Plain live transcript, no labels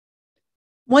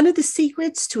One of the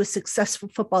secrets to a successful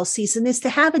football season is to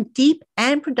have a deep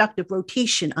and productive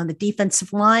rotation on the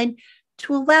defensive line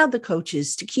to allow the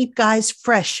coaches to keep guys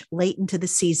fresh late into the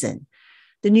season.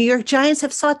 The New York Giants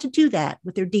have sought to do that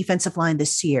with their defensive line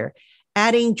this year,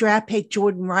 adding draft pick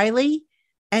Jordan Riley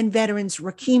and veterans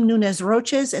Rakeem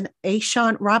Nunez-Roches and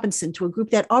A'Shawn Robinson to a group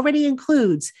that already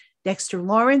includes Dexter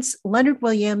Lawrence, Leonard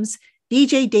Williams,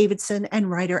 DJ Davidson, and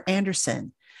Ryder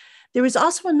Anderson. There is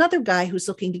also another guy who's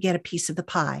looking to get a piece of the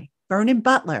pie, Vernon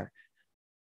Butler.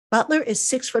 Butler is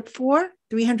 6'4",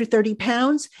 330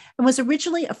 pounds, and was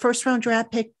originally a first-round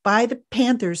draft pick by the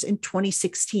Panthers in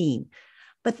 2016.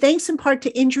 But thanks in part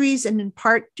to injuries and in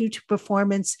part due to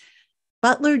performance,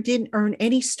 Butler didn't earn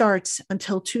any starts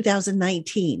until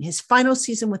 2019, his final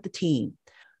season with the team.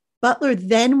 Butler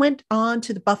then went on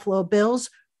to the Buffalo Bills,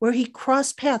 where he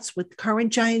crossed paths with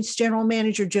current Giants general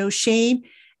manager Joe Schoen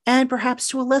and perhaps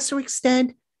to a lesser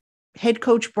extent, head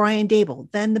coach Brian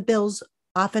Daboll, then the Bills'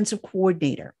 offensive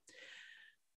coordinator.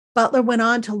 Butler went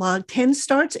on to log 10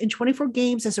 starts in 24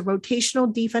 games as a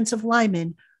rotational defensive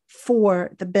lineman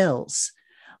for the Bills.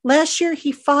 Last year,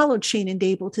 he followed Schoen and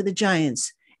Daboll to the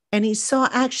Giants, and he saw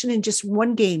action in just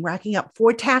one game, racking up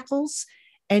 4 tackles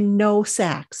and no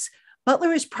sacks.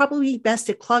 Butler is probably best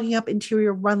at clogging up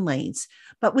interior run lanes.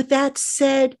 But with that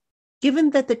said,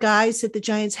 given that the guys that the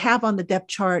Giants have on the depth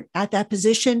chart at that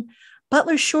position,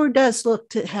 Butler sure does look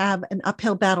to have an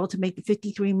uphill battle to make the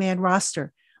 53-man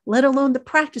roster, let alone the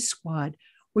practice squad,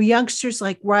 where youngsters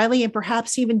like Riley and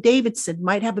perhaps even Davidson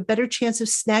might have a better chance of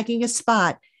snagging a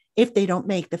spot if they don't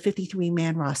make the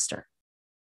 53-man roster.